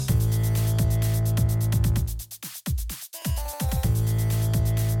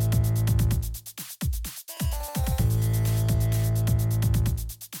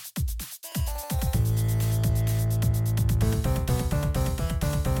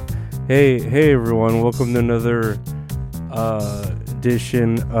Hey everyone, welcome to another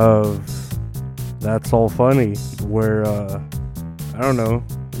edition of That's All Funny, where I don't know,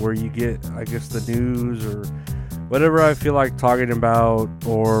 where you get, I guess, the news or whatever I feel like talking about,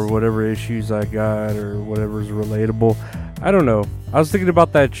 or whatever issues I got, or whatever's relatable. I don't know. I was thinking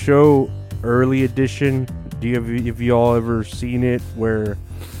about that show, Early Edition. Have you all ever seen it, where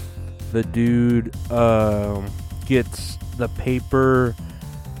the dude gets the paper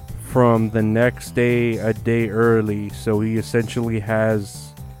from the next day a day early, so he essentially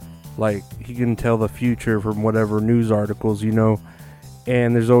has, like, he can tell the future from whatever news articles, and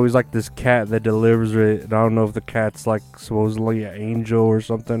there's always like this cat that delivers it, and I don't know if the cat's like supposedly an angel or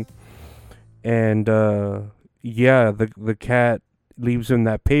something, and yeah, the cat leaves him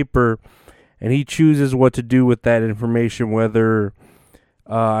that paper, and he chooses what to do with that information, whether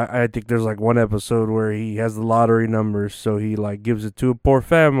I think there's like one episode where he has the lottery numbers, so he like gives it to a poor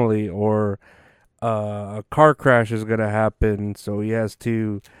family, or a car crash is gonna happen, so he has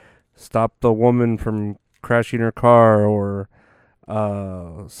to stop the woman from crashing her car, or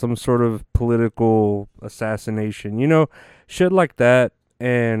some sort of political assassination, shit like that.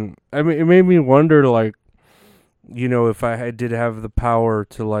 And I mean, it made me wonder, like, if did have the power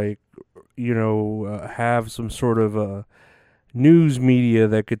to, like, have some sort of a news media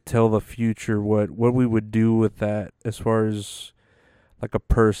that could tell the future, what we would do with that, as far as like a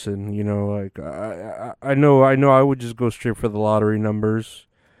person, like I know I would just go straight for the lottery numbers.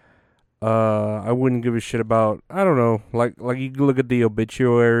 I wouldn't give a shit about, I don't know, like you look at the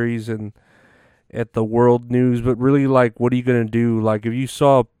obituaries and at the world news, but really, like, what are you gonna do? Like, if you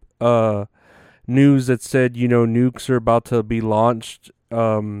saw news that said, nukes are about to be launched,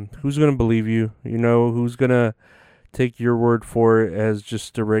 who's gonna believe you? Who's gonna take your word for it as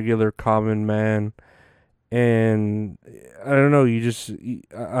just a regular common man? And I don't know,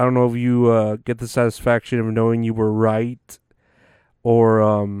 I don't know if you get the satisfaction of knowing you were right,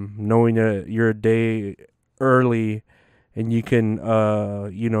 or knowing that you're a day early and you can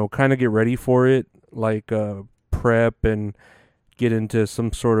kind of get ready for it, like prep and get into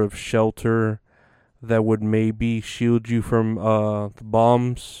some sort of shelter that would maybe shield you from the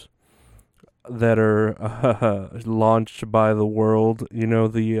bombs that are launched by the world.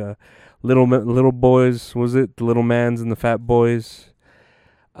 The little boys, was it the little mans and the fat boys?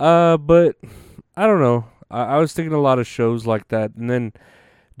 But I don't know. I was thinking a lot of shows like that. And then,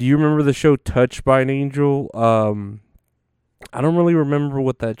 do you remember the show Touched by an Angel? I don't really remember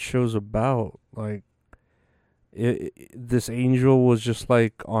what that show's about. Like, this angel was just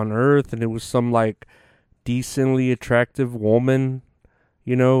like on Earth, and it was some like decently attractive woman.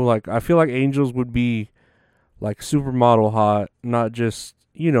 Like, I feel like angels would be like supermodel hot, not just,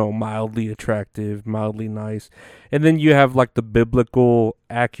 mildly attractive, mildly nice. And then you have like the biblical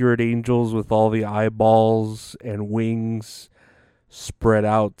accurate angels with all the eyeballs and wings spread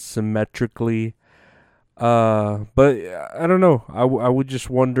out symmetrically. But I don't know. I would just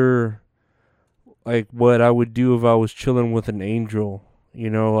wonder, like, what I would do if I was chilling with an angel.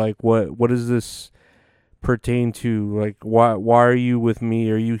 Like, what does this pertain to? Like, why are you with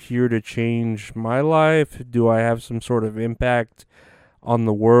me? Are you here to change my life? Do I have some sort of impact on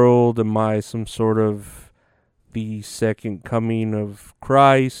the world? Am I some sort of the second coming of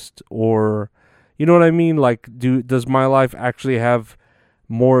Christ? Or, you know what I mean? Like, does my life actually have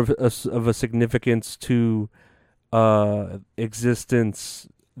more of a significance to existence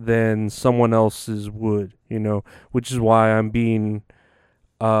than someone else's would? Which is why I'm being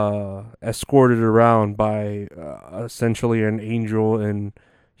escorted around by essentially an angel in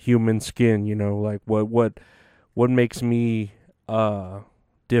human skin. Like, what makes me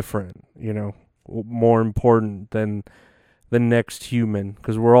different, more important than the next human,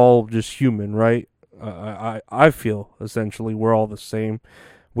 because we're all just human, right? I feel essentially we're all the same.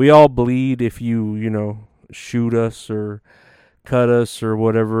 We all bleed if you shoot us or cut us, or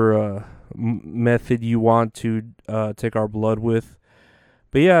whatever method you want to take our blood with.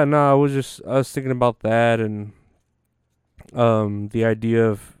 But yeah, no, I was thinking about that, and the idea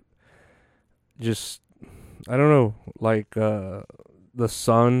of just, I don't know, like the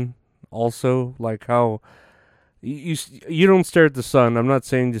sun also, like how you don't stare at the sun. I'm not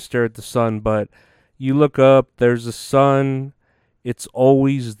saying to stare at the sun, but you look up, there's a sun, it's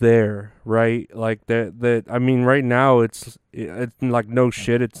always there, right? Like that I mean, right now it's like, no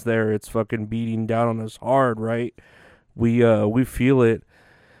shit, it's there. It's fucking beating down on us hard, right? We feel it.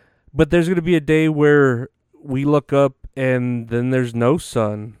 But there's going to be a day where we look up and then there's no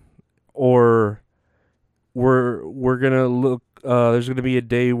sun, or we're going to look, there's going to be a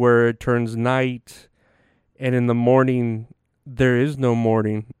day where it turns night, and in the morning there is no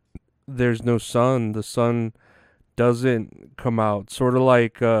morning. there's no sun. The sun doesn't come out. Sort of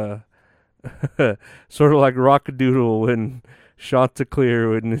like sort of like Rockadoodle when Chanticleer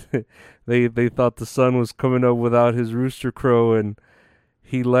when they thought the sun was coming up without his rooster crow, and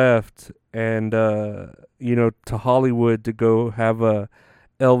he left and to Hollywood to go have a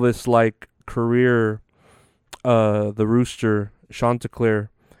Elvis like career, the rooster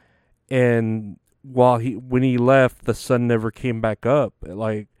Chanticleer. And when he left, the sun never came back up.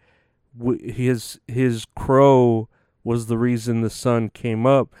 Like his crow was the reason the sun came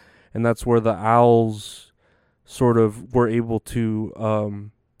up, and that's where the owls sort of were able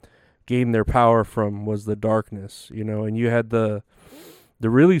to gain their power from, was the darkness. And you had the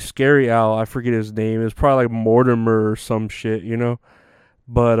really scary owl. I forget his name. It's probably like Mortimer or some shit.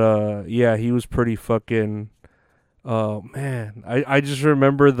 But yeah, he was pretty fucking. Oh man, I just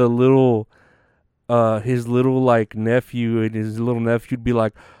remember the little his little like nephew, and his little nephew'd be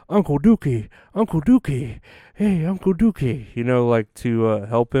like, Uncle Dookie, hey Uncle Dookie, like to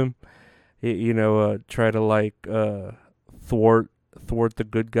help him, try to like thwart the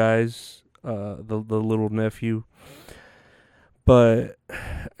good guys, the little nephew. But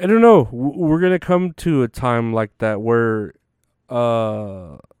I don't know. We're gonna come to a time like that where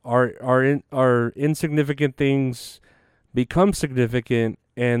our insignificant things become significant,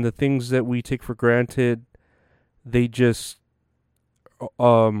 and the things that we take for granted, they just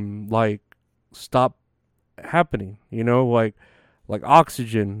like stop happening. Like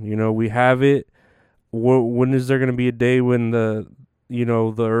oxygen. We have it. When is there gonna be a day when the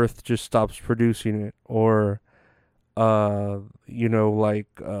earth just stops producing it? Or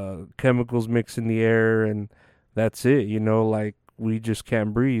chemicals mix in the air, and that's it. Like we just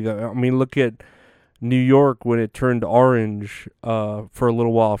can't breathe. I mean, look at New York when it turned orange for a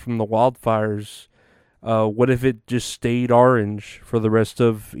little while from the wildfires. What if it just stayed orange for the rest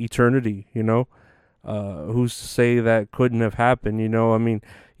of eternity? Who's to say that couldn't have happened? I mean,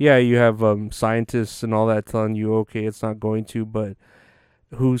 yeah, you have scientists and all that telling you, okay, it's not going to, but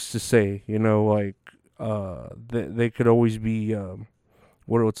who's to say? They could always be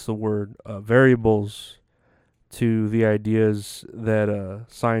what's the word, variables to the ideas that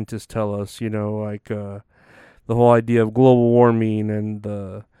scientists tell us. The whole idea of global warming and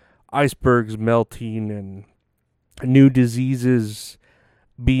the icebergs melting and new diseases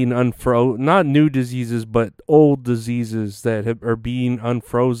being not new diseases, but old diseases that are being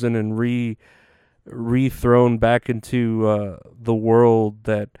unfrozen and rethrown back into the world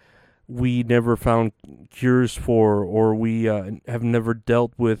that we never found cures for, or we have never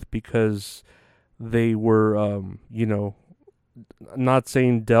dealt with because they were, not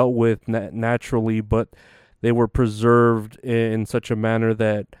saying dealt with naturally, but they were preserved in such a manner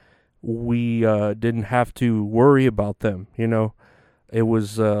that we didn't have to worry about them. It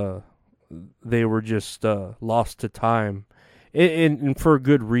was they were just lost to time, and for a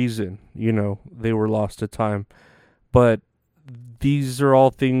good reason. They were lost to time, but these are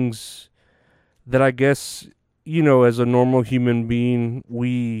all things that I guess, as a normal human being,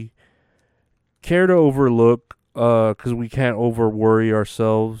 we care to overlook, because we can't over worry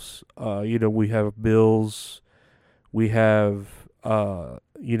ourselves. We have bills, we have,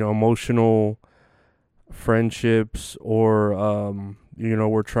 emotional friendships, or,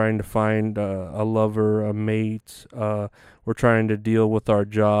 we're trying to find a lover, a mate. We're trying to deal with our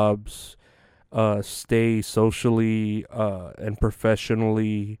jobs, stay socially and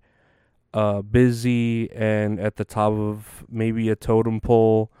professionally busy and at the top of maybe a totem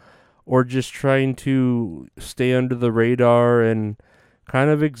pole, or just trying to stay under the radar and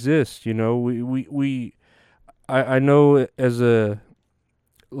kind of exist. I know as a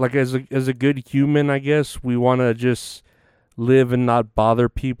good human, I guess we want to just live and not bother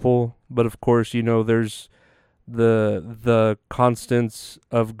people, but of course, there's the constants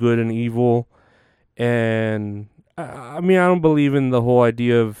of good and evil. And I mean, I don't believe in the whole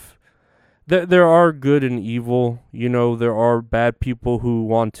idea of there are good and evil. There are bad people who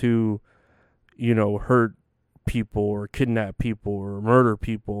want to, hurt people or kidnap people or murder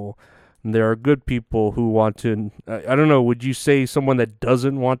people. And there are good people who want to. I don't know. Would you say someone that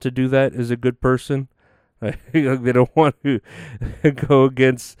doesn't want to do that is a good person? They don't want to go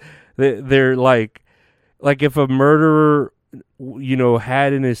against. They're like if a murderer,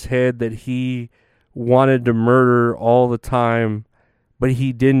 had in his head that he wanted to murder all the time, but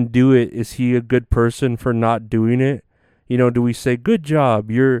he didn't do it, is he a good person for not doing it? Do we say, good job,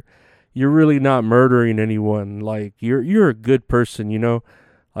 you're really not murdering anyone, like you're a good person?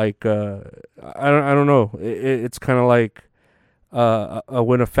 I don't know. It's kind of like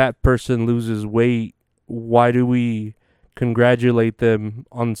when a fat person loses weight, why do we congratulate them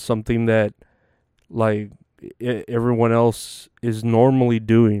on something that like everyone else is normally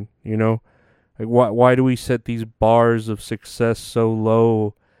doing, you know? Like why do we set these bars of success so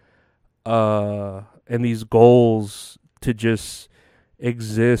low, and these goals to just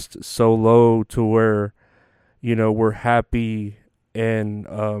exist so low to where, we're happy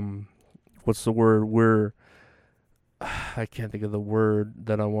and what's the word? We're I can't think of the word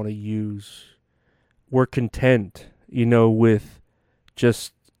that I want to use. We're content, with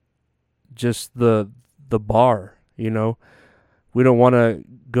just the bar, We don't want to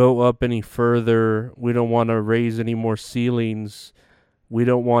go up any further. We don't want to raise any more ceilings. We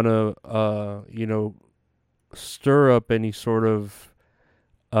don't want to stir up any sort of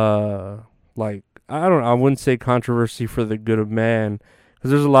like, I wouldn't say controversy for the good of man,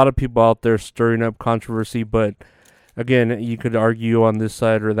 because there's a lot of people out there stirring up controversy, but again, you could argue on this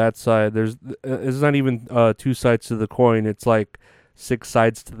side or that side. It's not even two sides to the coin. It's like six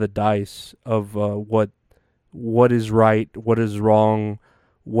sides to the dice of what is right, what is wrong,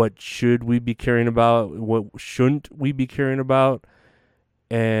 what should we be caring about, what shouldn't we be caring about,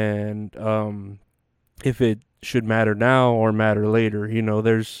 and if it should matter now or matter later.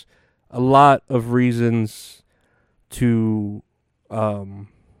 There's a lot of reasons to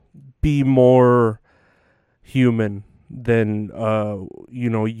be more human than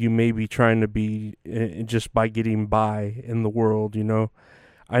you may be trying to be, just by getting by in the world.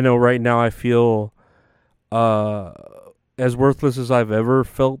 I know right now I feel as worthless as I've ever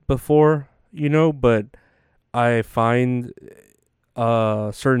felt before, but I find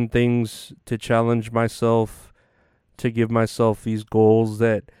certain things to challenge myself, to give myself these goals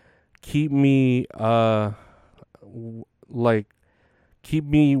that keep me keep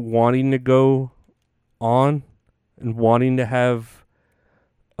me wanting to go on and wanting to have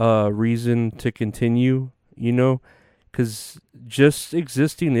a reason to continue, because just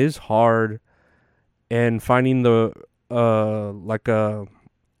existing is hard, and finding the like a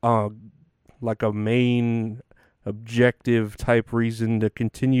main objective type reason to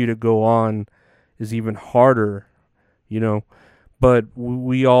continue to go on is even harder, but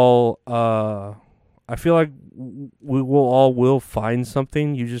we all I feel like we will find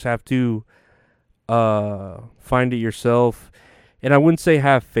something. You just have to find it yourself. And I wouldn't say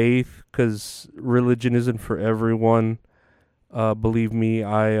have faith, because religion isn't for everyone. Believe me,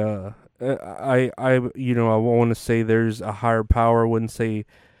 I want to say there's a higher power. I wouldn't say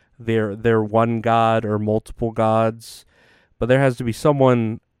they're one God or multiple gods, but there has to be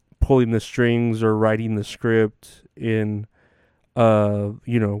someone pulling the strings or writing the script in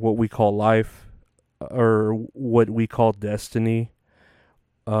what we call life, or what we call destiny.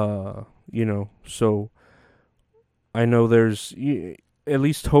 So I know there's at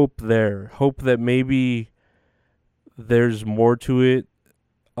least hope there. Hope that maybe there's more to it,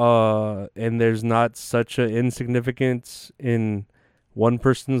 and there's not such an insignificance in one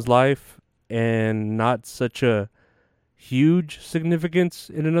person's life, and not such a huge significance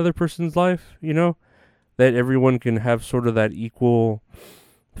in another person's life, that everyone can have sort of that equal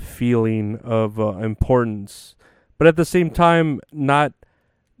feeling of importance, but at the same time not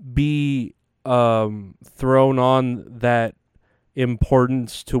be thrown on that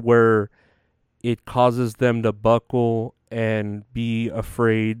importance to where it causes them to buckle and be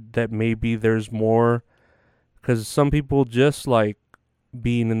afraid that maybe there's more. Because some people just like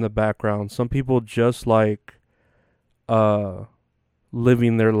being in the background. Some people just like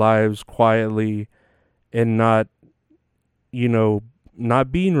living their lives quietly and not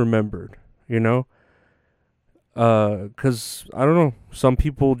being remembered, because I don't know, some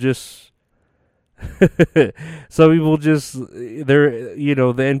people just they're the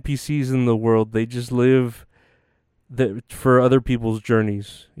NPCs in the world. They just live for other people's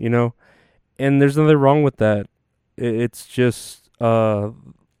journeys, and there's nothing wrong with that. It's just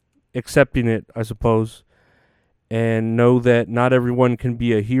accepting it, I suppose, and know that not everyone can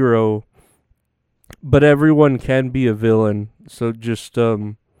be a hero, but everyone can be a villain. So just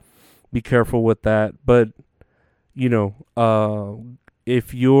be careful with that. But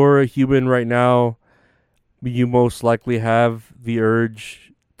if you're a human right now, you most likely have the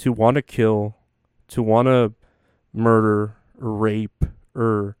urge to want to kill, to want to murder or rape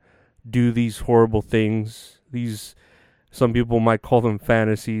or do these horrible things. Some people might call them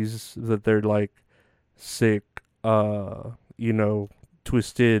fantasies, that they're like sick,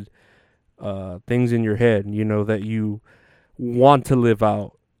 twisted things in your head, that you want to live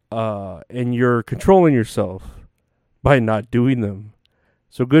out, and you're controlling yourself by not doing them.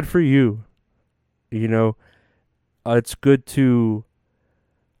 So good for you. It's good to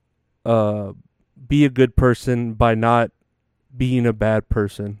be a good person by not being a bad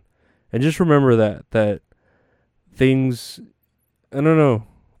person. And just remember that things, I don't know,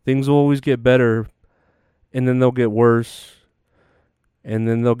 things will always get better, and then they'll get worse, and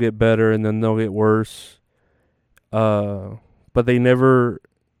then they'll get better, and then they'll get worse. But they never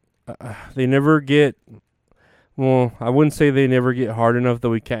get, well, I wouldn't say they never get hard enough that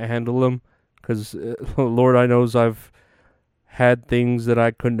we can't handle them, because Lord, I knows I've had things that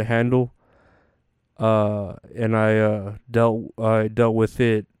I couldn't handle, and I dealt with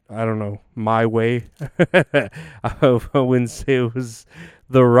it, I don't know, my way. I wouldn't say it was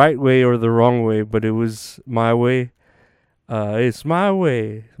the right way or the wrong way, but it was my way. It's my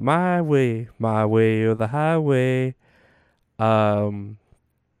way, my way, my way, or the highway. But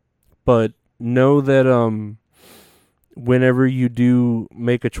know that whenever you do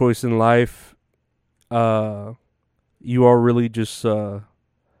make a choice in life, you are really just I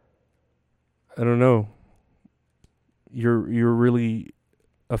don't know. You're really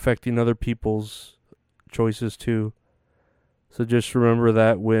affecting other people's choices too. So just remember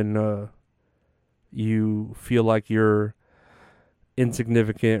that when you feel like you're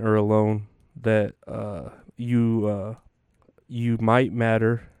insignificant or alone, that you might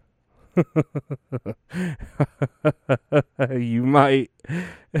matter. You might.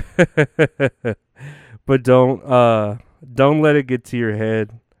 But don't let it get to your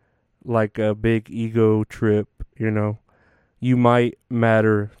head like a big ego trip, you know. You might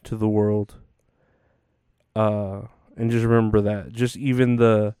matter to the world. And just remember that. Just even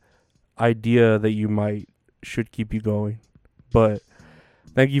the idea that you might should keep you going. But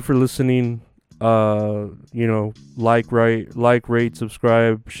thank you for listening. Like, rate,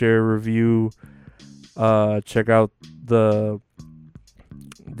 subscribe, share, review. Check out the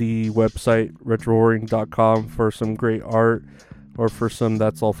website retrohorring.com for some great art, or for some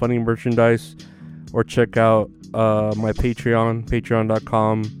That's All Funny merchandise, or check out my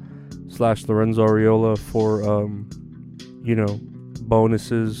patreon.com/Lorenzo Ariola for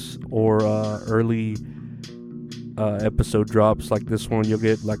bonuses or early episode drops like this one. You'll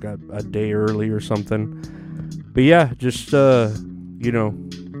get like a day early or something. But yeah, just we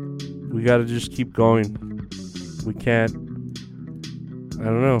gotta just keep going. We can't, I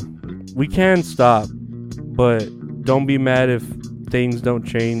don't know, we can stop, but don't be mad if things don't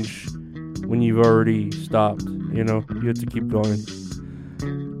change when you've already stopped. You have to keep going.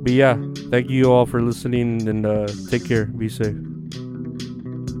 But yeah, thank you all for listening, and take care. Be safe.